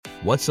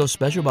What's so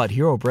special about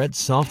Hero Bread's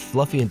soft,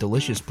 fluffy, and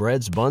delicious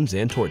breads, buns,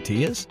 and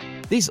tortillas?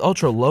 These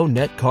ultra-low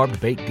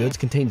net-carb baked goods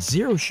contain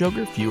zero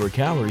sugar, fewer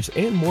calories,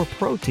 and more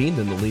protein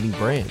than the leading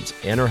brands,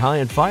 and are high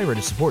in fiber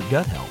to support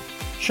gut health.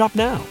 Shop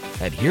now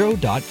at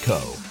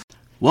hero.co.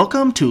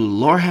 Welcome to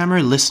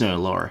Lorehammer Listener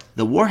Lore,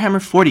 the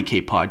Warhammer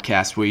 40k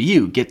podcast where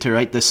you get to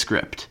write the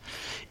script.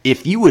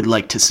 If you would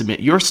like to submit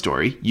your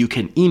story, you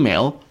can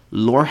email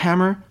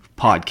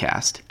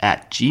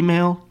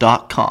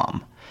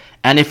lorehammerpodcast@gmail.com.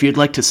 And if you'd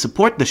like to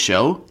support the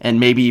show, and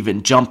maybe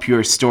even jump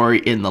your story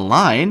in the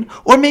line,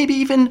 or maybe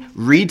even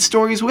read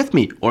stories with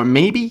me, or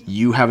maybe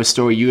you have a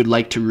story you would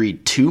like to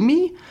read to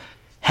me,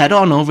 head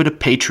on over to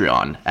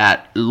Patreon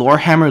at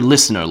Lorehammer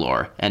Listener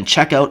Lore and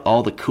check out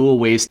all the cool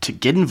ways to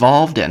get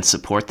involved and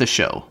support the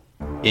show.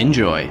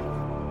 Enjoy.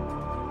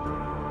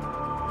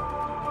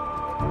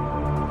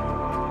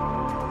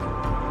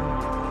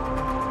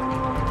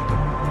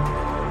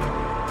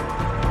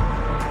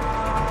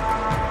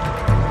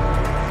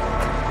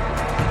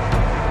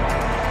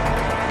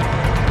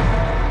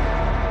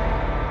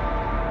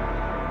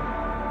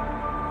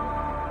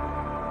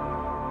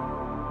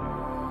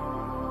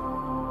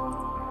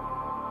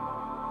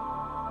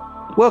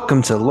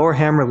 Welcome to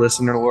Lorehammer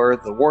Listener Lore,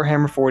 the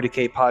Warhammer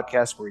 40k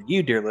podcast where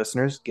you, dear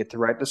listeners, get to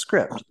write the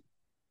script.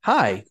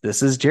 Hi,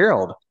 this is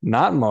Gerald,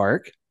 not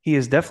Mark. He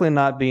is definitely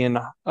not being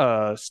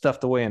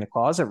stuffed away in a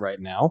closet right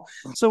now,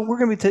 so we're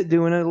going to be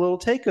doing a little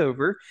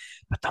takeover,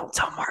 but don't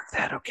tell Mark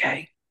that,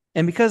 okay?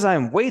 And because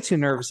I'm way too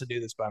nervous to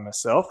do this by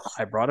myself,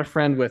 I brought a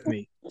friend with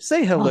me.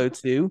 Say hello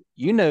to,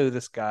 you know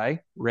this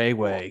guy, Ray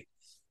Way.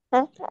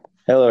 Hello,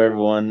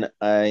 everyone.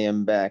 I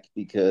am back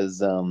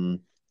because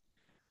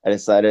I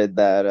decided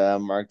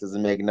that Mark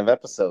doesn't make enough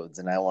episodes,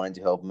 and I wanted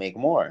to help make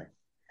more.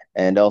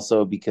 And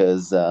also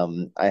because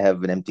I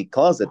have an empty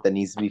closet that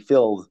needs to be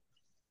filled.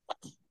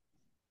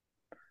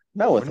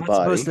 Not with a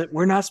body.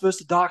 We're not supposed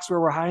to dox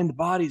where we're hiding the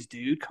bodies,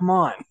 dude. Come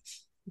on.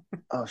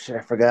 Oh, shit,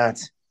 I forgot.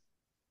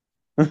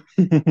 But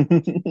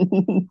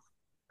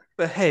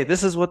hey,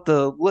 this is what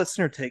the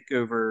listener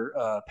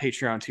takeover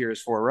Patreon tier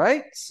is for,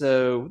 right?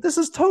 So this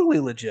is totally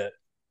legit.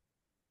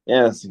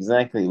 Yes,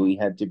 exactly. We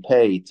had to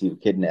pay to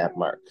kidnap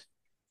Mark.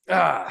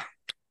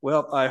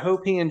 Well, I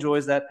hope he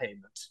enjoys that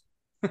payment.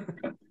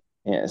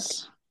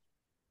 Yes.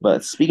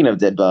 But speaking of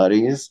dead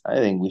bodies, I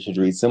think we should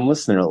read some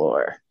listener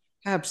lore.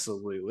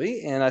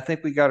 Absolutely. And I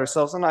think we got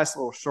ourselves a nice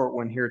little short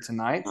one here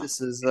tonight.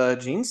 This is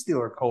Gene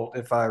Stealer Cult,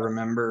 if I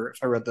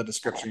read the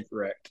description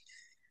correct.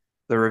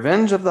 The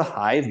Revenge of the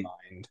Hive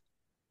Mind.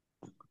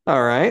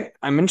 All right.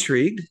 I'm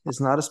intrigued. It's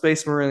not a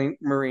space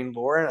marine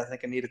lore, and I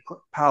think I need a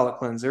palate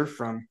cleanser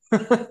from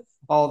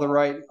all the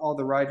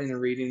writing and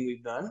reading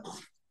we've done.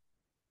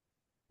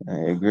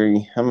 I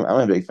agree. I'm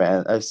a big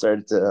fan. I've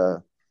started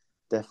to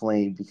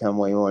definitely become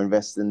way more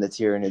invested in the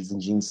Tyranids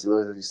and Gene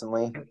Stealers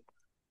recently.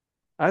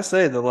 I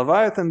say the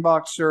Leviathan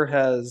box sure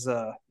has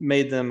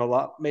made the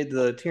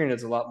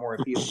Tyranids a lot more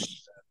appealing.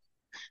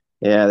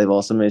 Yeah, they've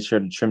also made sure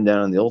to trim down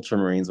on the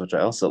Ultramarines, which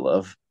I also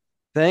love.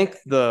 Thank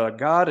the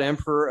God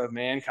Emperor of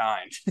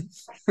mankind.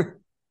 All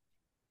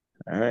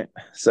right.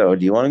 So,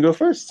 do you want to go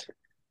first?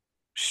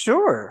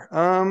 Sure.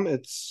 We'll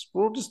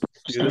just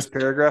do this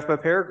paragraph by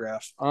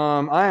paragraph.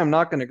 I am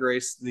not going to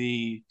grace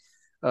the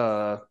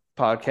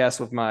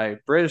podcast with my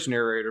British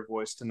narrator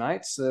voice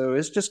tonight, so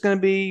it's just going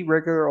to be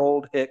regular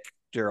old hick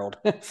Gerald.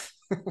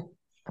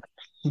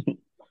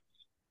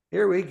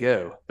 Here we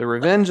go. The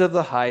Revenge of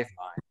the Hive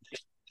Mind.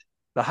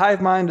 The hive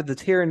mind of the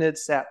Tyranids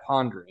sat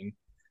pondering,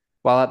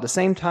 while at the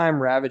same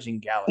time ravaging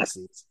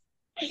galaxies.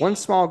 One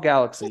small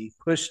galaxy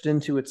pushed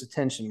into its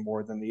attention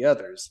more than the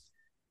others.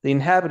 The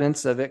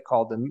inhabitants of it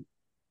called it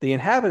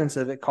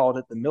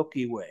the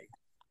Milky Way.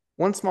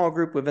 One small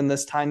group within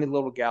this tiny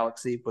little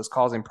galaxy was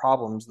causing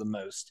problems the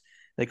most.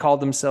 They called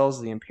themselves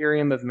the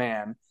Imperium of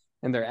Man,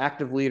 and their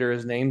active leader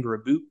is named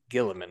Raboot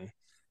Gilliman.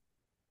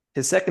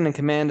 His second in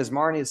command is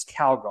Marnius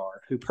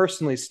Calgar, who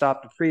personally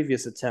stopped a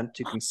previous attempt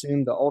to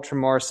consume the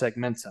Ultramar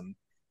Segmentum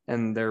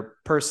and their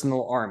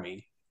personal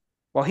army.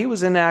 While he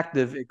was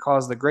inactive, it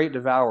caused the Great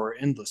Devourer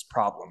endless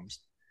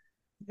problems.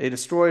 They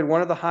destroyed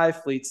one of the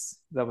Hive fleets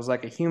that was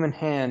like a human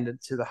hand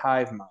to the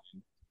Hive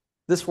Mind.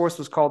 This force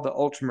was called the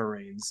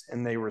Ultramarines,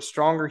 and they were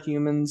stronger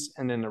humans,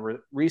 and in a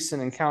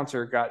recent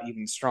encounter got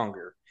even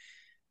stronger.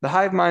 The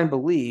Hive Mind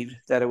believed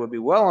that it would be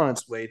well on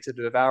its way to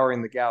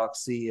devouring the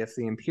galaxy if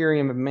the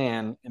Imperium of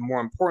Man, and more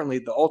importantly,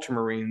 the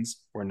Ultramarines,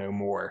 were no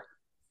more.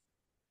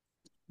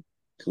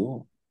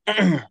 Cool.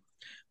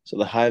 So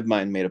the Hive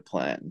Mind made a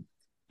plan.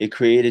 It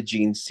created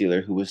Gene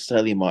Stealer, who was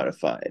slightly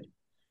modified.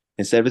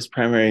 Instead of his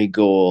primary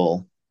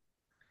goal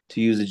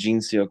to use a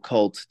Gene Stealer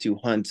cult to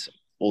hunt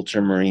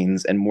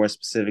Ultramarines, and more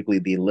specifically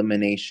the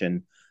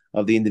elimination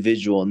of the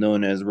individual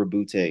known as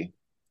Rabute.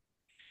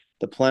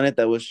 The planet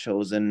that was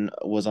chosen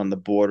was on the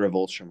border of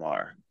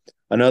Ultramar.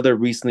 Another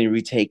recently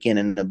retaken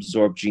and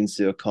absorbed Gene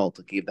Stealer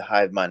cult gave the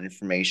Hive Mind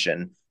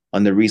information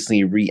on the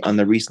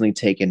recently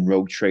taken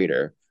rogue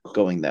trader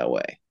going that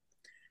way.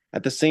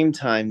 At the same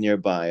time,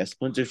 nearby, a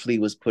splinter fleet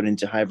was put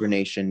into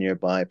hibernation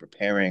nearby,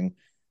 preparing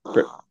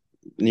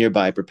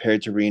nearby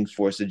prepared to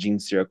reinforce the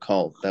Genestealer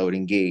cult that would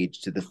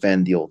engage to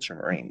defend the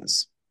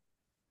Ultramarines.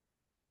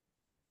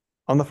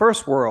 On the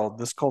first world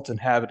this cult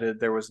inhabited,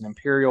 there was an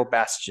Imperial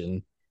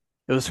bastion.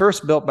 It was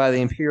first built by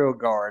the Imperial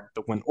Guard,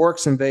 but when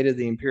orcs invaded,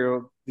 the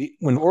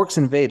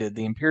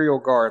Imperial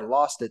Guard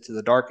lost it to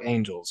the Dark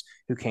Angels,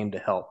 who came to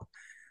help.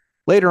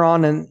 Later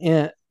on,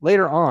 in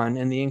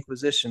the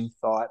Inquisition,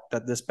 thought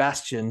that this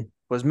bastion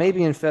was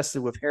maybe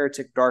infested with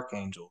heretic Dark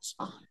Angels.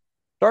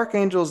 Dark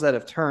Angels that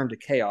have turned to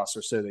chaos,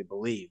 or so they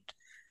believed.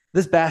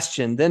 This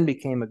bastion then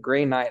became a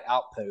Grey Knight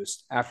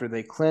outpost after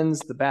they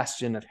cleansed the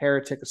bastion of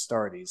heretic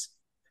Astartes.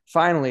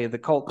 Finally, the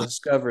cult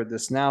discovered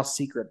this now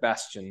secret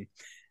bastion.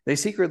 They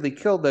secretly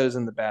killed those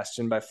in the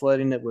bastion by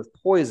flooding it with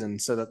poison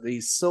so that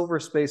these Silver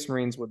Space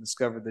Marines would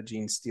discover the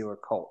Genestealer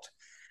cult.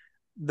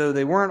 Though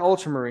they weren't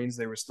Ultramarines,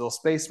 they were still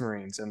Space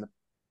Marines, and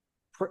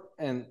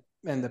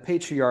the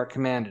Patriarch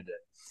commanded it.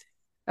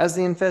 As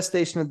the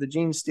infestation of the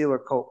Genestealer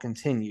cult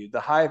continued,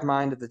 the hive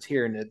mind of the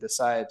Tyranid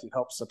decided to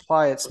help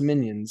supply its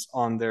minions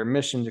on their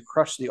mission to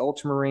crush the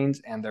Ultramarines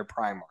and their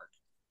Primarch.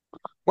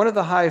 One of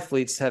the hive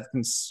fleets have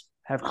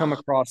come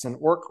across an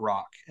orc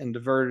rock and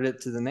diverted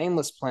it to the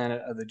nameless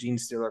planet of the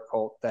Genestealer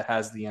cult that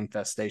has the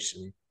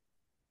infestation.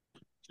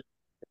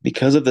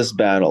 Because of this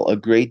battle, a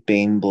great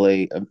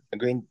blade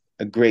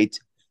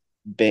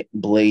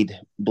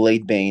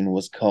bane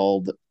was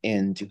called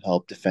in to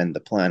help defend the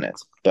planet,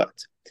 but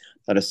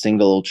not a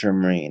single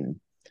Ultramarine.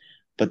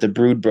 But the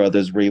Brood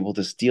Brothers were able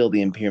to steal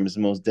the Imperium's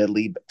most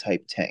deadly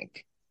type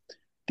tank.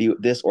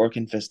 This orc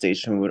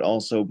infestation would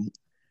also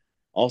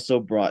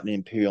brought an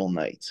Imperial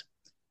Knight.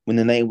 When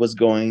the knight was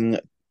going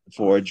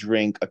for a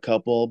drink, a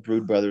couple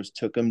Brood Brothers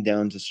took him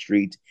down the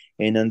street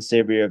in an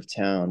unsavory area of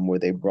town, where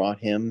they brought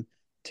him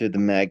to the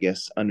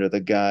Magus under the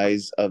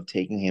guise of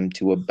taking him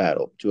to a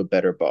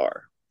better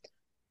bar.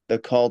 The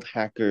cult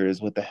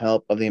hackers, with the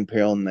help of the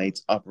Imperial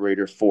Knights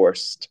operator,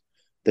 forced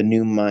the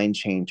new mind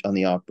change on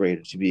the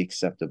operator to be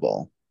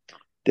acceptable.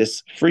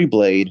 This free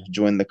blade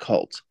joined the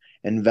cult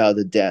and vowed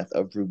the death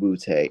of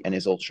Rubute and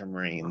his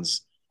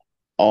Ultramarines,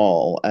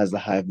 all as the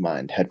hive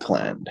mind had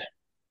planned.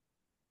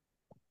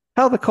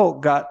 How the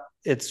cult got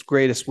its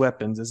greatest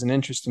weapons is an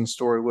interesting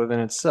story within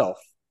itself.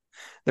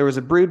 There was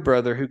a Brood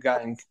Brother who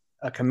got in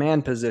a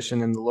command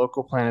position in the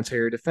local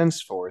planetary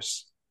defense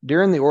force.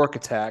 During the orc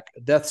attack,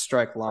 a Death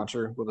Strike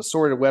launcher with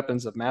assorted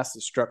weapons of mass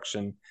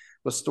destruction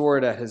was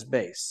stored at his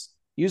base.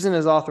 Using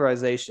his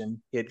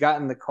authorization, he had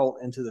gotten the cult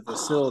into the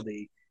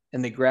facility,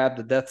 and they grabbed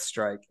the Death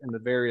Strike and the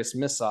various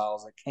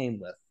missiles it came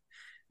with.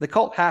 The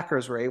cult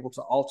hackers were able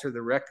to alter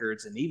the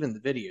records and even the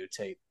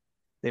videotape.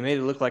 They made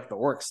it look like the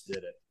orcs did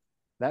it.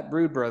 That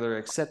Brood Brother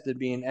accepted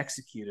being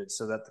executed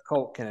so that the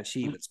cult can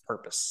achieve its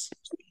purpose.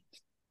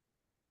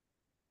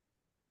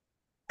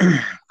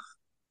 The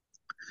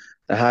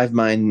hive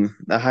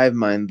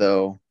mind,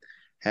 though,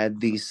 had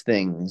these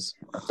things,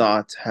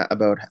 thought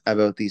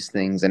about these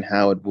things and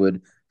how it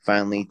would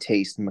finally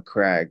taste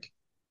Macragge,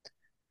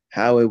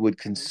 how it would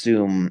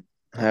consume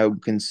the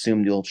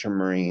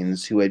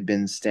Ultramarines who had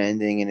been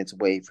standing in its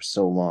way for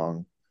so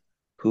long,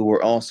 who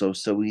were also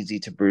so easy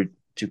to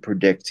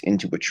predict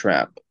into a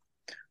trap.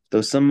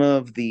 Though some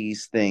of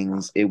these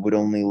things it would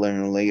only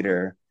learn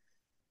later,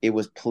 it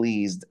was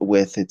pleased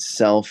with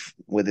itself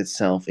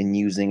in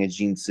using a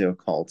Genestealer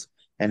cult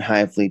and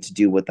Hive Fleet to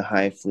do what the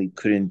Hive Fleet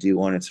couldn't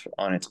do on its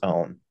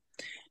own.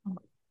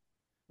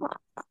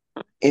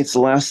 Its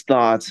last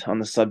thought on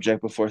the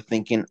subject before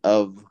thinking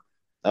of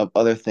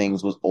other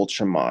things was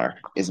Ultramar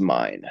is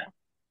mine.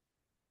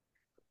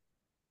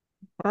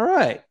 All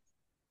right.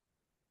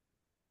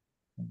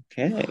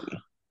 Okay.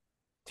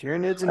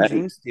 Tyranids and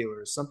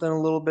Genestealers, something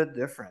a little bit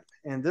different.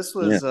 And this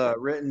was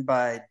written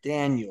by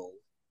Daniel.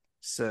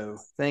 So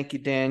thank you,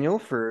 Daniel,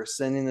 for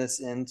sending this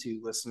in to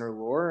Listener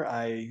Lore.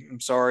 I am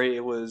sorry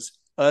it was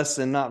us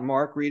and not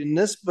Mark reading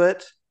this,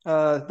 but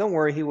don't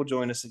worry, he will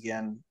join us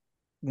again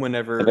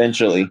whenever.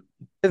 Eventually.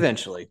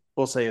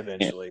 We'll say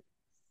eventually.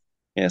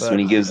 Yeah. Yes, but when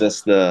he gives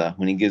us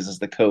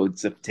the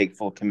codes to take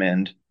full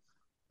command.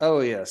 Oh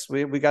yes,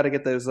 we got to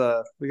get those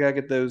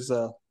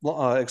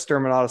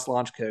Exterminatus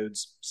launch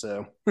codes.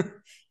 So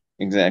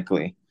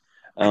exactly.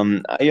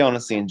 I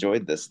honestly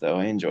enjoyed this though.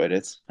 I enjoyed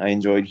it. I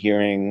enjoyed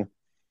hearing,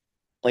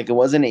 like, it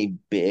wasn't a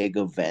big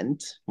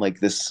event. Like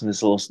this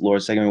little lore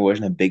segment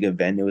wasn't a big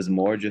event. It was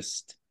more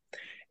just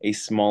a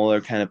smaller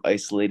kind of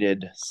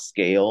isolated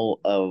scale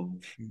of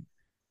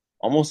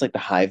almost like the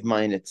hive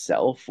mind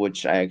itself,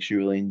 which I actually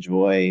really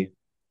enjoy.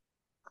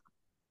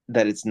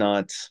 That it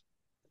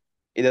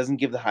doesn't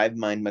give the hive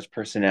mind much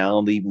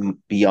personality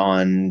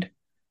beyond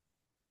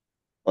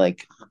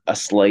like a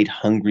slight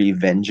hungry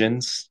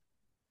vengeance.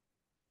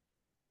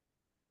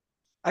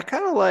 I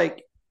kind of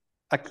like,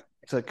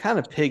 to kind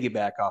of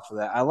piggyback off of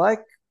that. I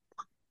like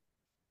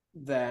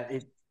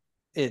that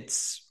it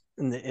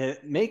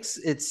makes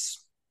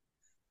its,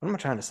 what am I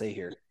trying to say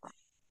here?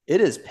 It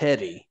is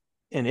petty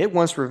and it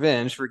wants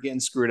revenge for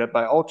getting screwed up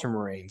by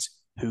Ultramarines.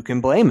 Who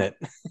can blame it?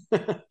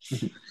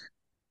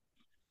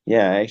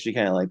 Yeah, I actually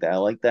kind of like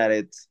that.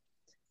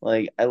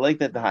 I like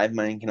that the hive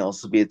mind can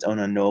also be its own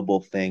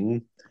unknowable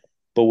thing.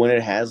 but when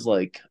it has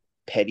like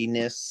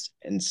pettiness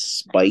and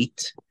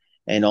spite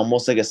and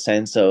almost like a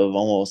sense of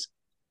almost,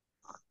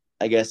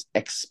 I guess,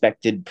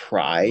 expected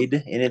pride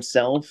in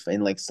itself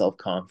and like self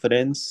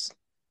confidence,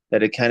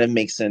 that it kind of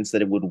makes sense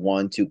that it would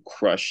want to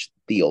crush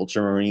the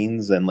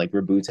Ultramarines and like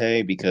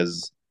Rabute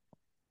because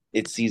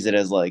it sees it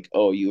as like,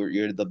 oh, you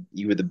were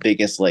the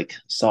biggest like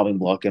solving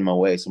block in my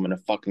way, so I'm gonna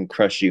fucking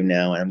crush you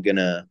now, and I'm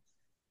gonna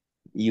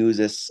use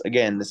this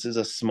again. This is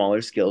a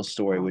smaller scale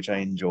story, which I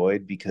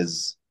enjoyed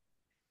because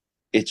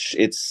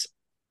it's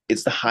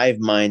the hive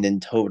mind in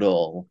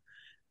total,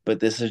 but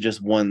this is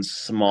just one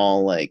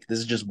small like this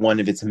is just one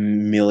of its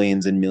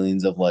millions and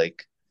millions of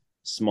like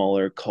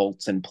smaller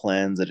cults and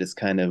plans that is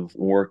kind of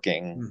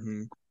working.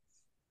 Hmm.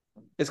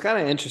 It's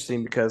kind of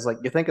interesting because, like,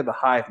 you think of the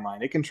hive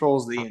mind, it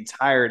controls the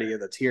entirety of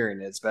the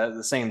Tyranids, but at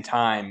the same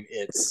time,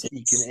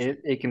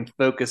 it can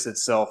focus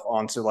itself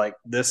onto like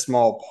this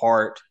small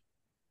part,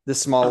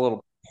 this small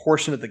little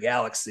portion of the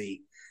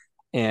galaxy,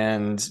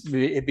 and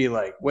it'd be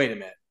like, wait a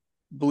minute,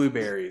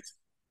 blueberries,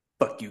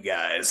 fuck you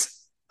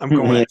guys, I'm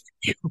going Yeah. after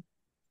you.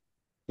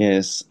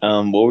 Yes.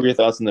 What were your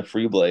thoughts on the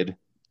free blade?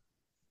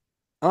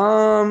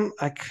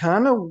 I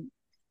kind of,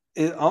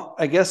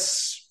 I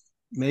guess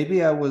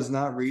maybe I was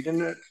not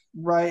reading it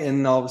right,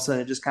 and all of a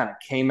sudden it just kind of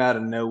came out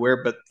of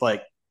nowhere. But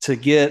like to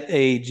get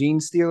a Gene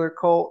Stealer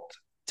cult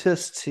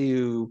just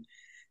to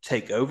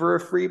take over a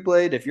Free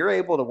Blade, if you're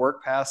able to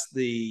work past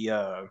the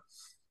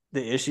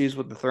issues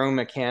with the Throne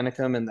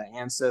Mechanicum and the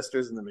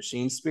Ancestors and the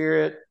Machine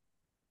Spirit,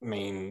 I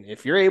mean,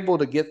 if you're able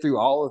to get through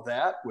all of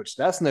that, which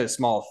that's no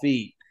small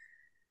feat,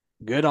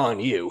 good on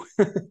you.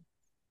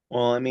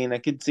 Well, I mean, I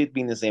could see it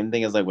being the same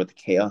thing as like what the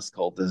Chaos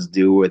Cultists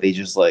do, where they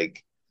just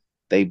like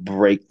they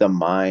break the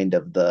mind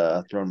of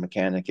the Throne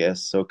Mechanicus.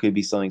 So it could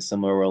be something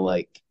similar where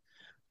like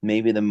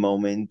maybe the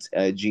moment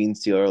Gene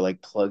Stealer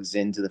like plugs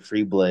into the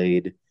Free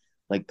Blade,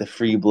 like the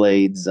Free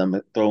Blade's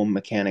Throne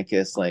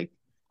Mechanicus like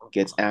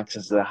gets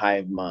access to the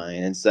hive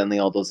mind, and suddenly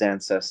all those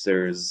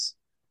ancestors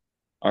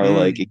are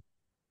like Mm,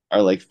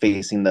 are like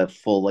facing the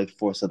full like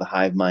force of the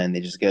hive mind.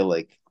 They just get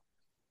like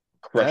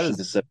that crushed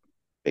into is stuff,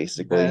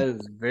 that basically.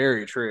 is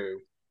very true.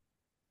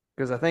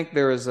 Because I think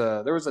there was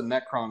a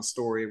Necron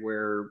story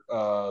where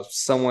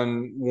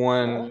someone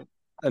won,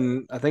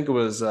 and I think it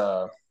was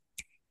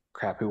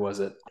crap, who was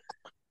it?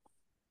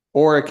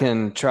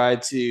 Orican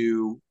tried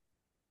to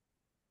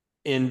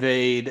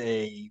invade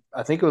a,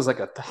 I think it was like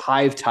a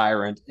hive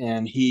tyrant,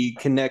 and he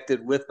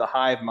connected with the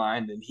hive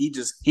mind, and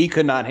he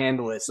could not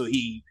handle it, so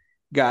he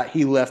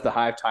left the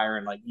hive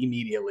tyrant like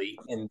immediately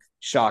in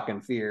shock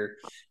and fear.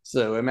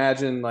 So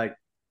imagine like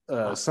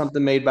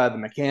something made by the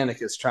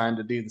Mechanicus trying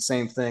to do the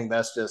same thing.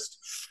 That's just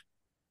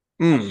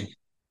mm,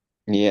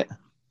 Yeah.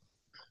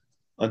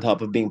 On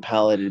top of being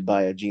piloted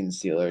by a gene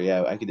stealer,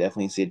 yeah, I could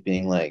definitely see it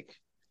being like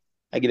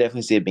I could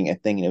definitely see it being a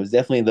thing, and it was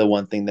definitely the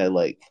one thing that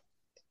like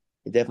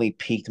it definitely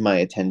piqued my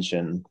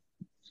attention.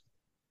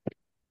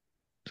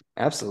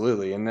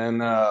 absolutely. And then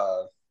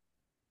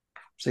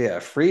so yeah,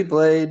 Free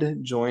Blade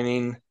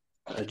joining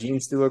a Gene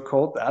Stealer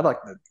cult.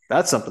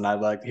 That's something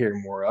I'd like to hear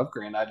more of.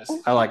 Grant,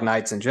 I like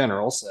knights in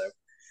general, so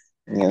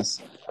Yes,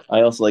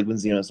 I also like when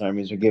Xenos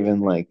armies are given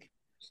like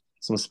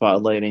some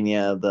spotlight, and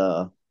yeah,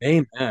 the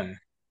amen.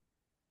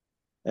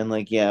 and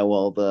like yeah,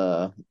 well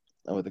the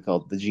what they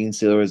call it, the gene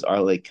stealers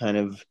are like kind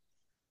of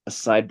a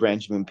side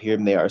branch of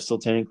Imperium. They are still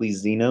technically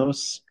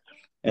Xenos,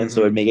 and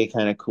so Mm-hmm. it'd make it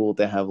kind of cool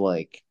to have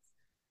like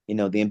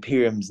the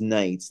Imperium's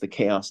knights, the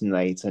Chaos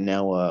Knights, and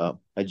now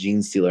a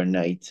Gene Stealer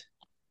knight.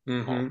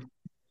 Mm-hmm.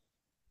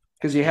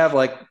 Because you have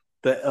like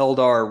the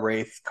Eldar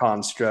Wraith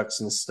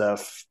constructs and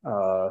stuff.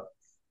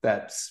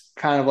 That's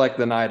kind of like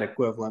the Knight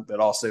equivalent, but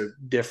also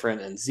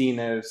different in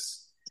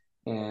Xenos.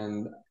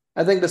 And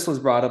I think this was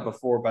brought up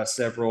before by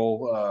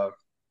several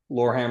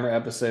Lorehammer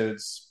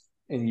episodes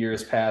in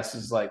years past.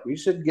 Is like we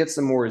should get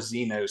some more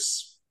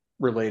Xenos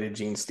related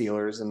gene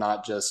stealers and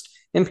not just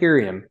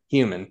Imperium,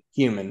 human,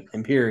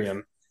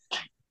 Imperium.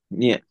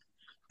 Yeah,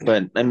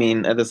 but I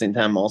mean, at the same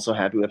time, I'm also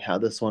happy with how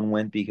this one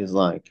went because,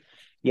 like,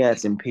 yeah,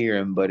 it's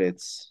Imperium, but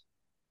it's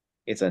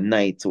a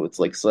knight, so it's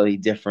like slightly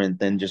different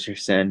than just your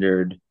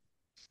standard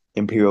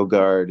Imperial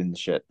Guard and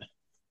shit.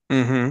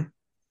 Mm-hmm.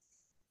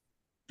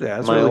 Yeah,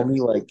 that's My really only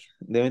like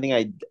the only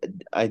thing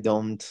I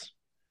don't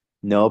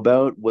know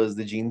about was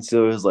the Gene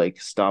Stealers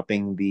like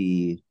stopping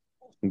the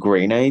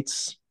Grey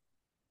Knights,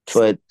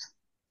 but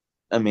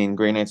I mean,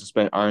 Grey Knights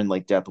aren't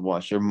like Death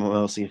Watch. They're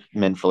mostly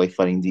meant for like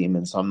fighting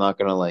demons, so I'm not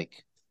gonna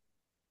like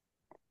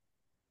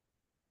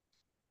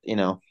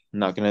I'm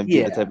not gonna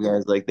be the yeah. type of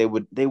guys like they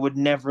would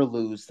never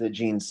lose to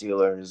Gene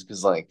Stealers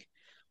because like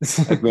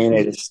a Grey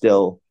Knight is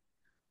still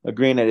a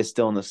Grey Knight is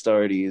still in the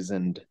Astartes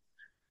and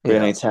Grey Yeah.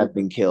 Knights have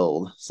been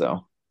killed.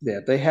 So Yeah,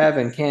 they have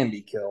and can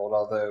be killed,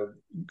 although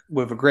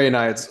with a Grey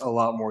Knight, it's a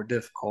lot more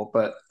difficult.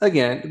 But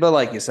again, but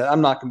like you said,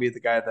 I'm not going to be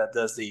the guy that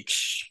does the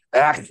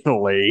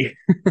actually.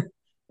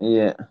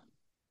 yeah,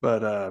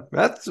 But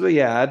but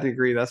yeah, I'd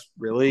agree. That's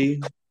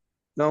really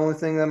the only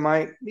thing that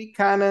might be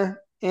kind of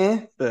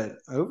but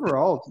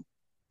overall,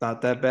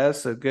 not that bad.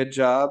 So good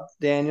job,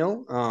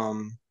 Daniel.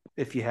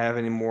 if you have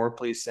any more,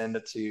 please send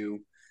it to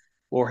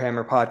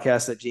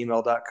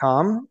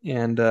lorehammerpodcast@gmail.com.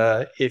 And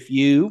if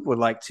you would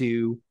like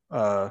to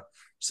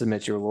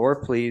submit your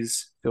lore,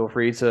 please feel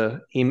free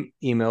to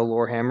email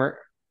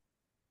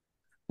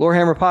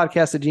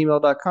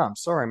lorehammerpodcast@gmail.com.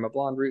 Sorry, my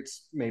blonde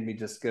roots made me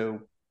just go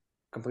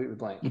completely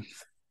blank.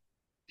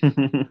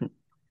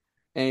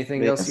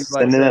 Anything else you'd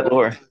like send in to? that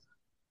lore.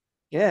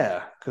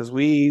 Yeah, because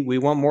we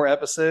want more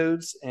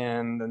episodes,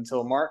 and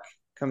until Mark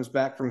comes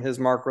back from his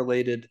Mark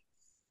related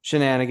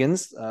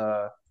shenanigans,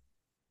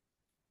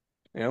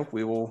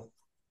 we will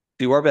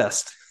do our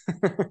best.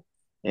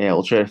 Yeah,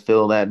 we'll try to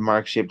fill that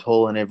Mark-shaped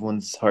hole in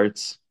everyone's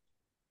hearts.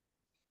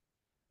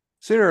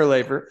 Sooner or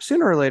later,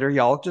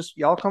 y'all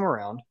come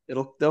around.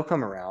 They'll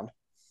come around.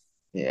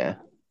 Yeah.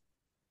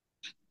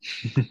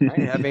 All right,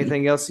 you have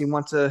anything else you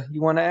want to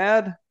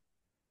add?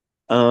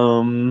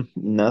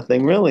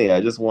 Nothing really.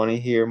 I just want to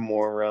hear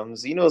more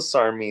Xenos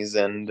armies,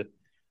 and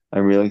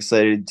I'm really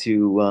excited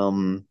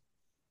to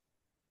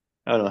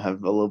I don't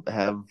know,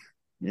 have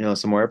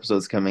some more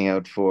episodes coming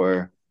out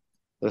for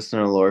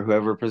listener lore,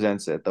 whoever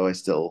presents it, though I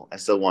still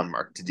want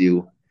Mark to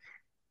do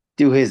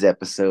his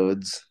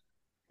episodes.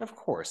 Of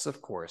course.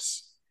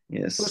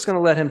 Yes. We're just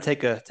gonna let him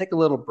take a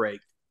little break.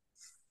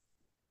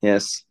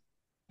 Yes.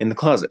 In the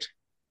closet.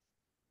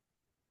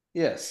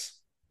 Yes.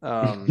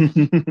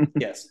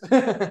 Yes.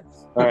 All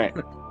right.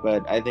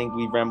 But I think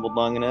we've rambled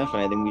long enough,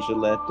 and I think we should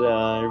let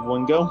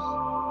everyone go.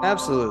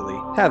 Absolutely.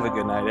 Have a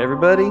good night,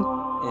 everybody,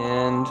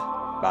 and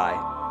bye.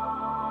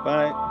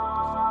 Bye.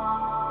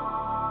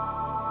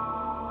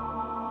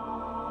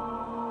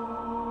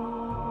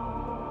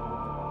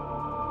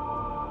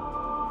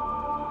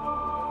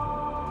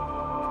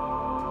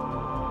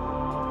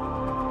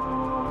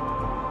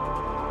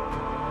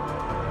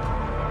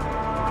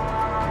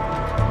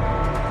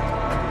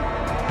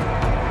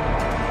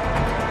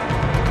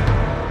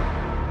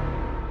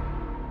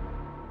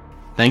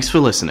 Thanks for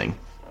listening.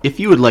 If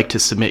you would like to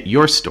submit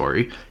your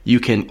story, you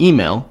can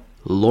email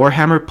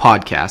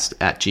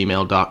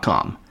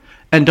lorehammerpodcast@gmail.com.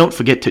 And don't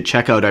forget to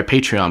check out our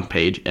Patreon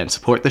page and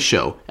support the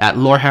show at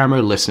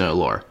Lorehammer Listener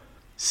Lore.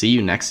 See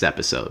you next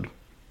episode.